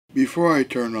Before I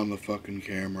turned on the fucking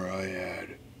camera, I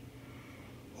had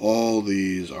all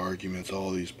these arguments,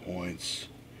 all these points.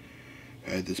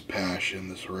 I had this passion,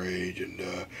 this rage, and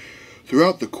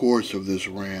throughout the course of this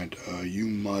rant, you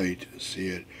might see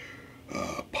it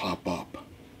pop up.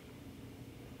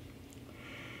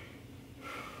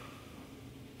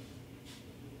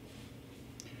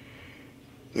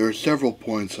 There are several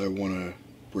points I want to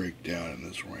break down in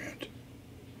this rant.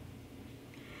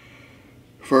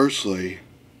 Firstly,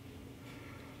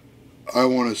 I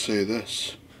want to say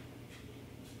this.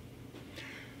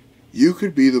 You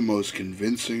could be the most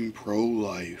convincing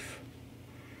pro-life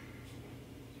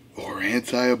or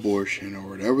anti-abortion or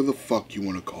whatever the fuck you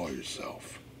want to call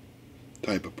yourself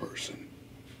type of person.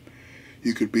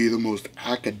 You could be the most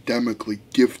academically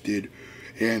gifted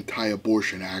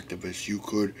anti-abortion activist. You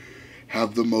could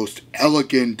have the most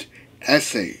elegant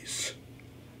essays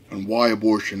on why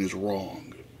abortion is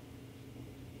wrong.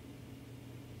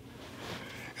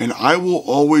 And I will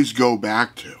always go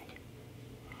back to,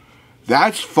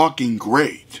 that's fucking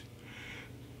great.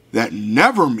 That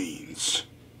never means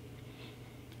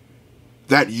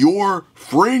that your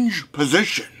fringe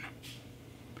position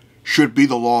should be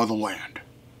the law of the land.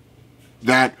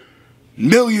 That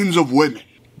millions of women,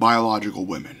 biological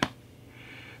women,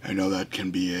 I know that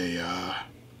can be a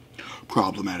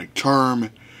problematic term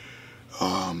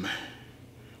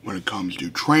when it comes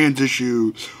to trans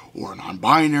issue or a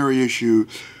non-binary issue,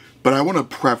 but I want to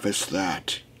preface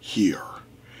that here.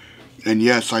 And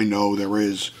yes, I know there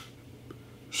is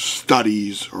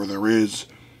studies, or there is,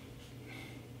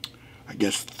 I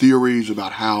guess, theories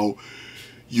about how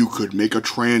you could make a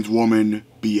trans woman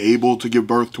be able to give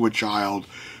birth to a child,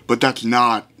 but that's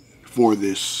not for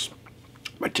this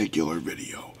particular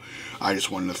video. I just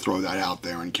wanted to throw that out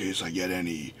there in case I get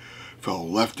any fellow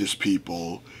leftist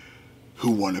people who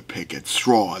want to pick at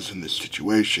straws in this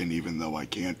situation, even though I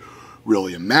can't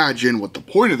really imagine what the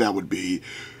point of that would be,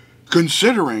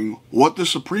 considering what the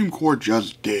Supreme Court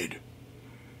just did.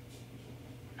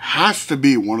 Has to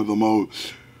be one of the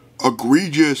most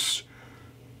egregious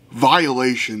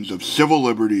violations of civil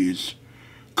liberties,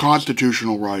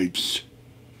 constitutional rights,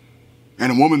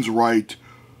 and a woman's right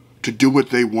to do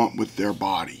what they want with their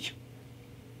body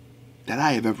that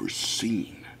I have ever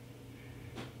seen.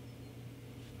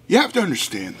 You have to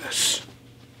understand this.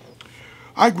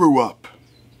 I grew up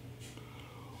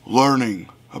learning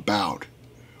about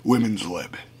women's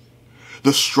lib,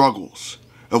 the struggles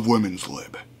of women's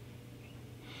lib,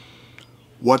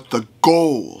 what the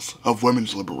goals of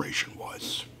women's liberation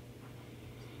was.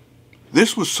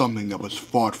 This was something that was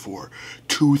fought for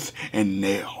tooth and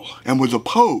nail and was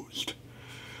opposed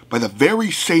by the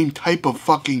very same type of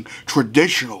fucking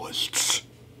traditionalists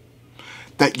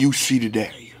that you see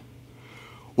today.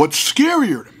 What's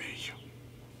scarier to me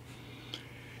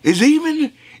is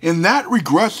even in that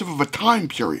regressive of a time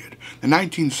period, the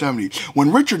 1970s,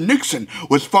 when Richard Nixon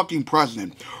was fucking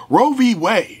president, Roe v.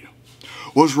 Wade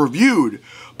was reviewed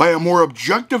by a more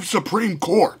objective Supreme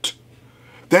Court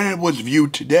than it was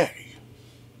viewed today.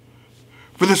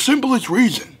 For the simplest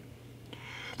reason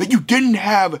that you didn't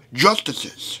have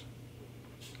justices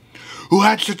who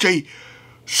had such a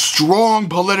strong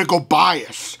political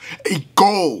bias, a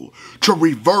goal to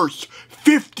reverse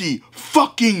 50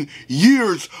 fucking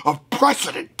years of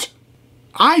precedent.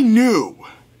 I knew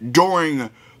during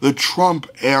the Trump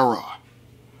era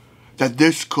that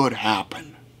this could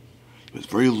happen. It was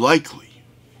very likely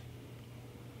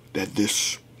that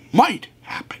this might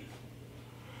happen.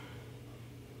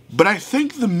 But I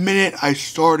think the minute I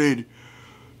started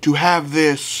to have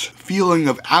this feeling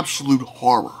of absolute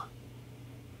horror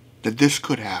that this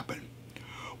could happen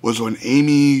was when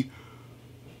Amy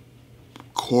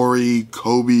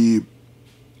Kobe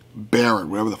Barrett,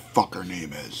 whatever the fuck her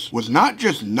name is, was not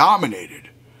just nominated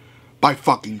by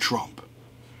fucking Trump,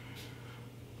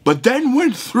 but then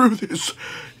went through this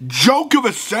joke of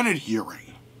a Senate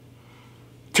hearing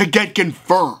to get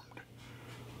confirmed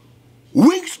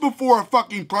weeks before a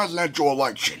fucking presidential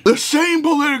election. The same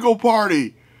political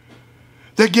party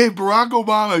that gave Barack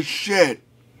Obama shit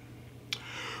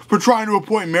for trying to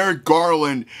appoint Merrick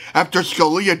Garland after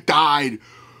Scalia died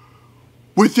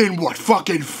within, what,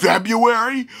 fucking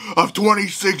February of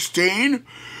 2016?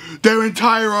 Their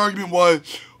entire argument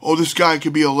was, oh, this guy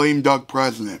could be a lame duck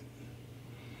president.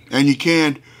 And you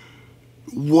can't,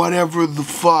 whatever the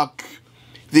fuck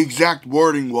the exact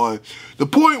wording was. The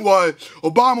point was,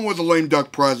 Obama was a lame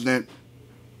duck president.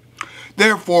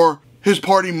 Therefore, his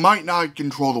party might not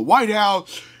control the White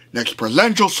House next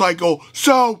presidential cycle,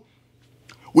 so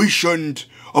we shouldn't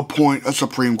appoint a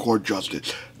Supreme Court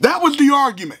justice. That was the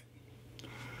argument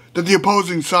that the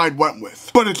opposing side went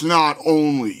with. But it's not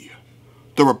only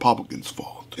the Republicans'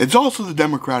 fault. It's also the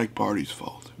Democratic Party's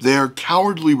fault. Their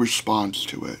cowardly response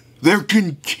to it. Their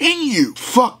continued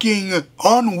fucking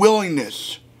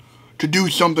unwillingness to do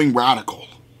something radical.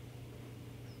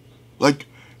 Like,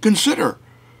 consider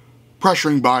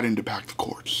pressuring Biden to pack the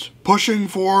courts. Pushing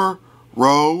for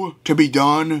Roe to be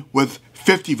done with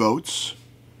 50 votes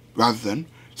rather than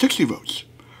 60 votes.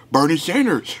 Bernie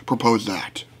Sanders proposed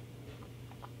that.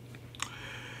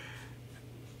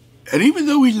 And even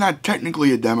though he's not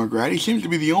technically a Democrat, he seems to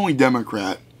be the only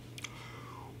Democrat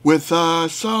with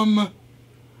some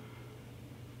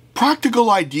practical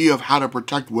idea of how to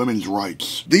protect women's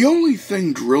rights. The only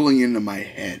thing drilling into my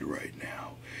head right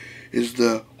now is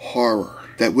the horror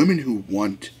that women who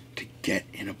want to get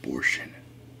an abortion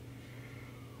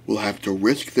will have to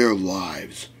risk their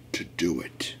lives to do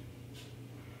it.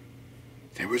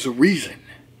 There was a reason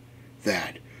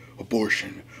that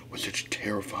abortion was such a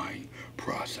terrifying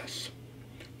process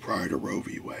prior to Roe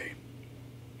v. Wade.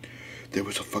 There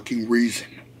was a fucking reason.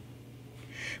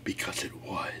 Because it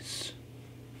was.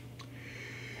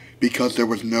 Because there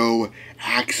was no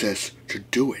access to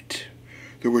do it.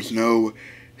 There was no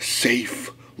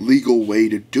safe, legal way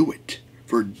to do it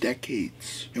for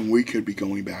decades. And we could be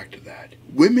going back to that.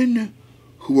 Women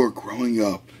who are growing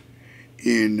up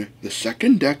in the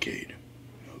second decade,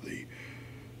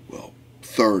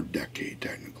 third decade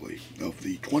technically, of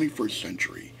the 21st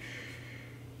century,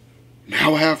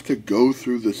 now have to go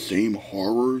through the same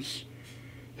horrors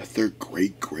that their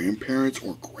great-grandparents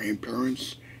or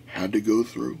grandparents had to go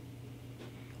through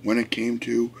when it came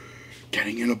to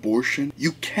getting an abortion.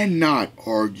 You cannot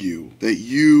argue that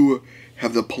you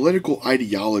have the political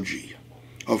ideology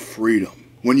of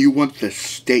freedom when you want the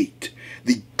state,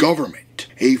 the government,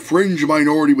 a fringe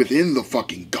minority within the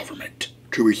fucking government,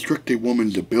 to restrict a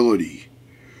woman's ability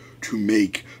to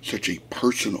make such a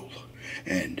personal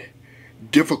and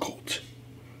difficult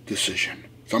decision.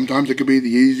 Sometimes it could be the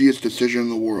easiest decision in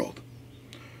the world.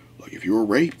 Like if you were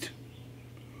raped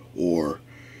or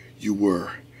you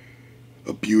were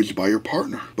abused by your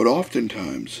partner. But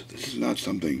oftentimes, this is not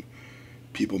something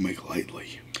people make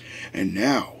lightly. And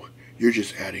now, you're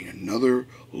just adding another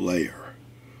layer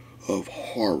of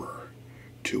horror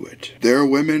to it. There are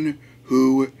women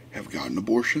who have gotten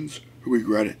abortions who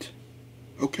regret it.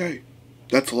 Okay,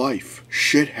 that's life.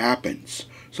 Shit happens.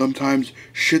 Sometimes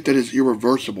shit that is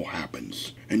irreversible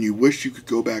happens, and you wish you could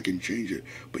go back and change it,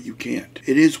 but you can't.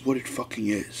 It is what it fucking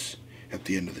is at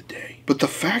the end of the day. But the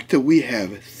fact that we have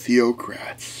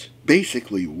theocrats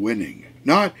basically winning,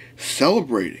 not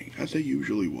celebrating as they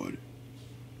usually would,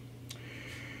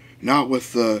 not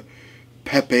with the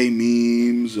Pepe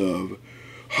memes of,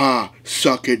 ha,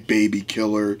 suck it baby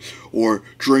killer, or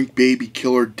drink baby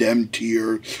killer dem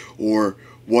tear, or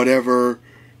whatever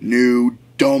new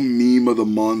dumb meme of the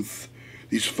month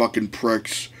these fucking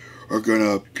pricks are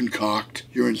gonna concoct.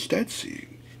 You're instead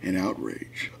seeing an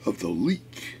outrage of the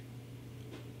leak.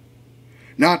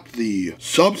 Not the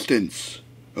substance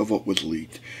of what was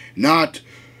leaked. Not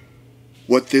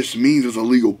what this means as a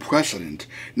legal precedent.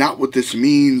 Not what this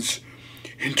means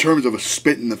in terms of a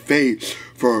spit in the face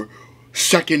for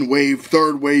second wave,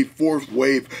 third wave, fourth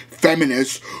wave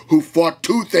feminists who fought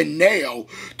tooth and nail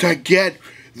to get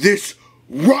this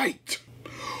right,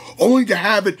 only to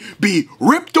have it be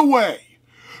ripped away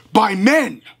by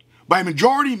men, by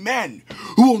majority men,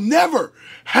 who will never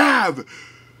have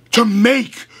to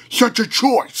make such a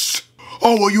choice.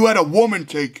 Oh, well, you had a woman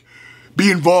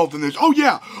be involved in this. Oh,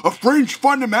 yeah, a fringe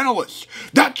fundamentalist.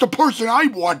 That's the person I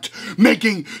want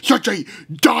making such a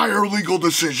dire legal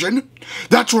decision.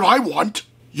 That's what I want.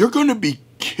 You're going to be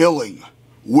killing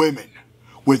women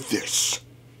with this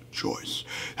choice.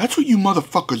 That's what you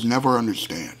motherfuckers never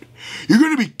understand. You're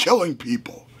going to be killing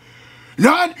people.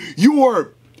 Not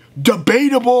your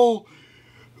debatable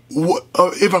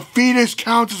if a fetus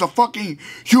counts as a fucking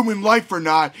human life or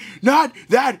not. Not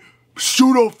that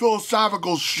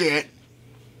pseudo-philosophical shit.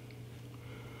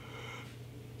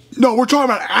 No, we're talking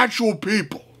about actual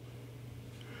people.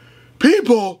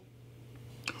 People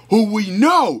who we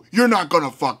know you're not going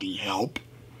to fucking help.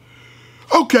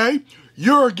 Okay,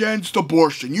 you're against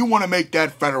abortion. You want to make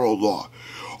that federal law.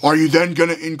 Are you then going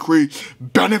to increase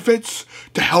benefits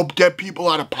to help get people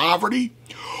out of poverty?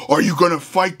 Are you going to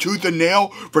fight tooth and nail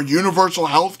for universal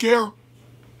health care?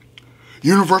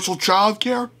 Universal child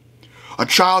care? A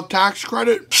child tax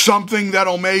credit? Something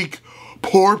that'll make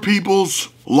poor people's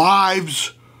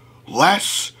lives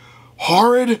less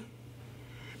horrid?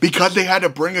 Because they had to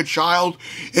bring a child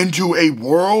into a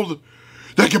world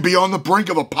that could be on the brink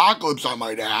of apocalypse, I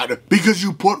might add. Because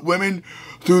you put women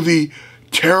through the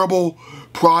terrible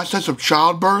process of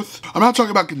childbirth. I'm not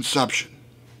talking about conception.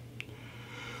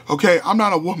 Okay, I'm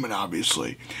not a woman,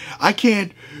 obviously. I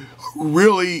can't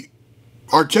really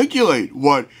articulate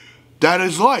what that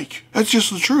is like. That's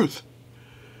just the truth.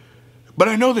 But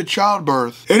I know that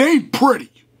childbirth, it ain't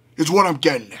pretty, is what I'm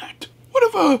getting at. What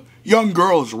if a young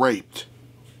girl is raped?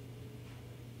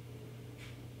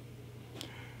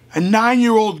 A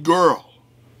 9-year-old girl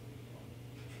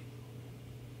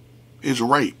is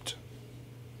raped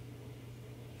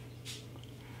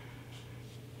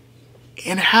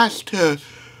and has to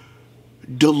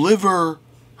deliver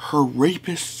her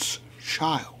rapist's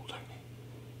child.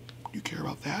 Do you care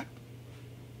about that?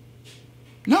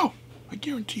 No, I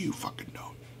guarantee you fucking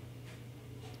don't.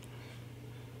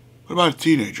 What about a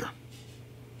teenager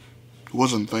who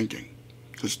wasn't thinking?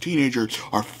 Because teenagers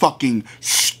are fucking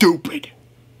stupid.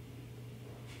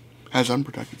 Has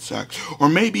unprotected sex. Or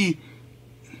maybe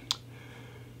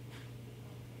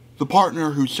the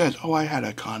partner who says, oh, I had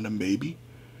a condom baby,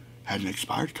 had an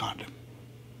expired condom.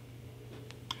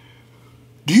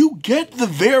 Do you get the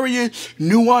various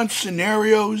nuanced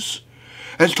scenarios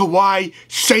as to why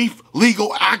safe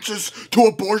legal access to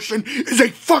abortion is a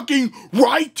fucking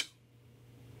right?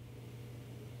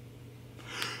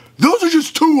 Those are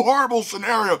just two horrible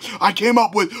scenarios I came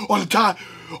up with on the top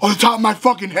of my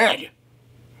fucking head.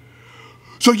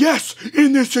 So yes,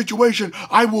 in this situation,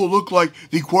 I will look like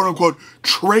the quote-unquote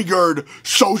triggered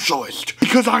socialist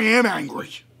because I am angry.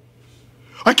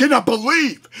 I cannot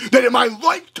believe that in my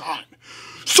lifetime,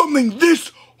 something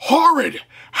this horrid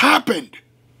happened.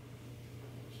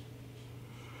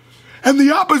 And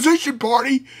the opposition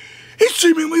party is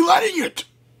seemingly letting it.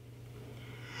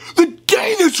 The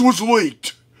day this was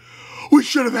leaked, we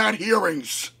should have had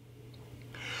hearings.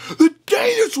 The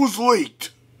day this was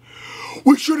leaked,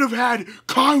 we should have had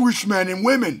congressmen and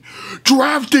women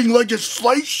drafting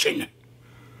legislation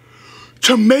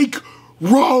to make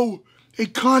Roe a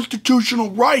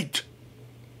constitutional right.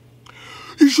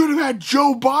 You should have had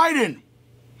Joe Biden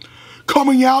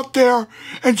coming out there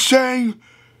and saying,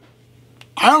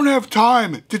 I don't have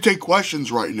time to take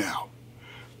questions right now.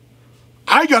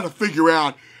 I gotta figure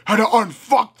out how to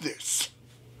unfuck this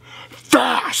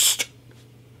fast.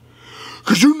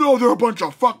 Because you know there are a bunch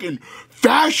of fucking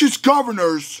fascist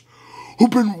governors who've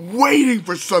been waiting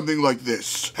for something like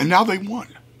this. And now they won.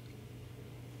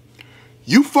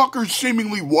 You fuckers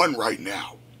seemingly won right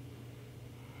now.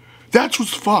 That's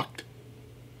what's fucked.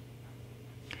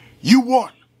 You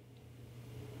won.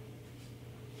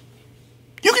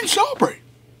 You can celebrate.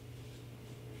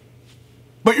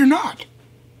 But you're not.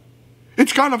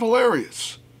 It's kind of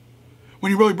hilarious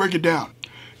when you really break it down.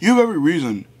 You have every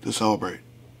reason to celebrate.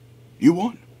 You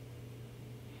won.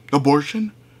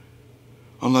 Abortion,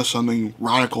 unless something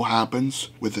radical happens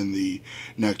within the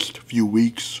next few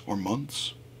weeks or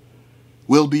months,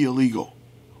 will be illegal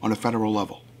on a federal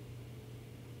level.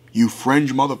 You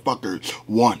fringe motherfuckers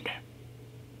won.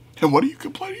 And what are you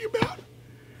complaining about?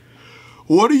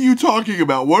 What are you talking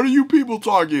about? What are you people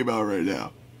talking about right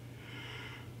now?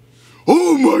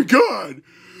 Oh my God!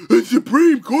 The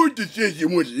Supreme Court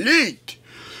decision was leaked!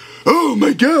 Oh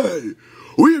my God!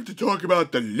 We have to talk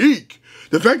about the leak.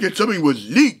 The fact that something was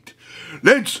leaked.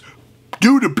 Let's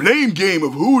do the blame game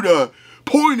of who to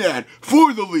point at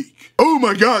for the leak. Oh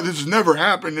my God, this has never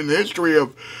happened in the history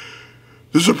of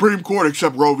the Supreme Court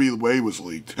except Roe v. Wade was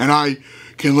leaked. And I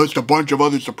can list a bunch of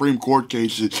other Supreme Court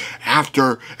cases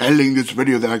after editing this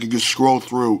video that I can just scroll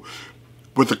through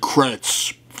with the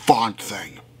credits font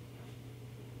thing.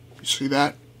 You see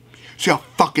that? See how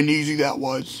fucking easy that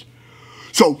was?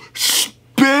 So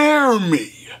spare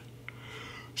me.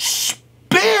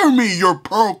 Spare me your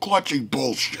pearl-clutching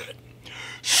bullshit.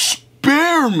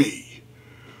 Spare me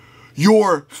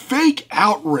your fake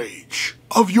outrage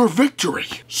of your victory.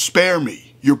 Spare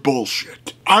me your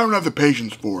bullshit. I don't have the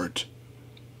patience for it.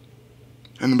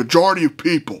 And the majority of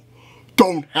people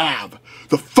don't have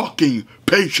the fucking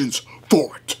patience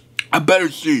for it. I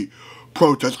better see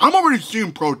protests. I'm already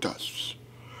seeing protests.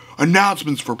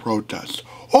 Announcements for protests.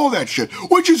 All that shit,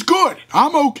 which is good.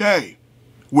 I'm okay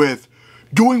with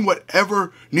doing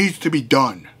whatever needs to be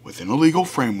done within a legal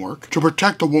framework to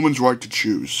protect a woman's right to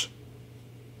choose.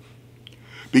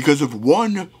 Because if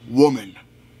one woman,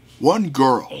 one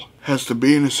girl, has to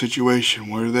be in a situation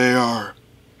where they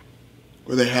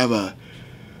have a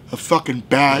fucking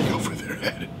bag over their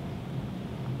head,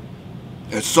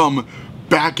 that some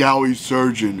back alley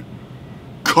surgeon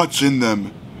cuts in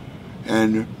them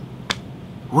and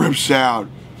rips out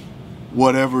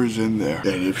whatever's in there.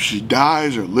 And if she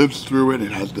dies or lives through it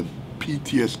and has the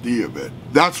PTSD of it,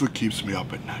 that's what keeps me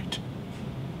up at night.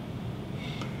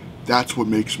 That's what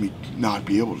makes me not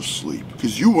be able to sleep.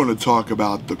 Because you want to talk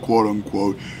about the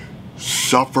quote-unquote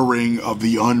suffering of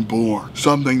the unborn,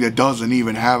 something that doesn't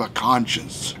even have a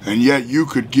conscience, and yet you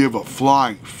could give a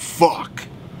flying fuck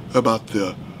about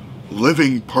the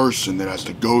living person that has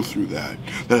to go through that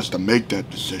has to make that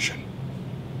decision.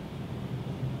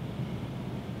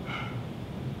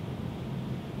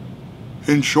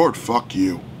 In short, fuck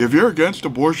you. If you're against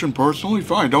abortion personally,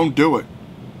 fine, don't do it.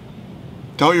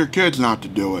 Tell your kids not to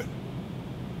do it.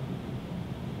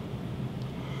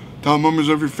 Tell members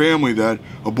of your family that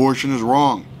abortion is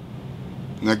wrong,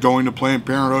 and that going to Planned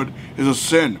Parenthood is a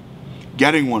sin.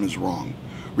 Getting one is wrong,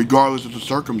 regardless of the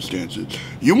circumstances.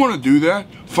 You want to do that?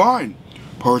 Fine.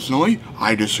 Personally,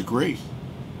 I disagree.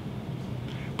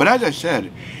 But as I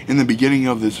said in the beginning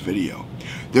of this video,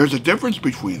 there's a difference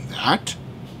between that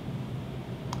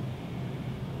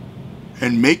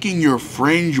and making your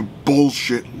fringe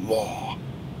bullshit law.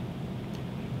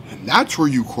 And that's where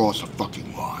you cross a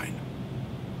fucking line.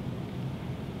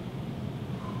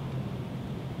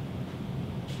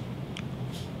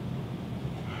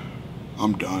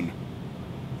 I'm done.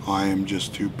 I am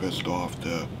just too pissed off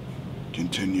to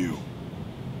continue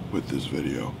with this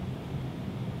video.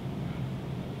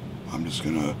 I'm just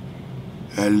gonna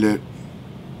edit it,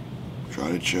 try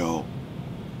to chill,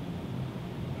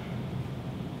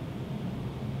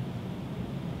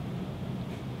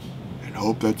 and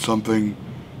hope that something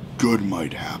good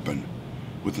might happen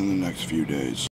within the next few days.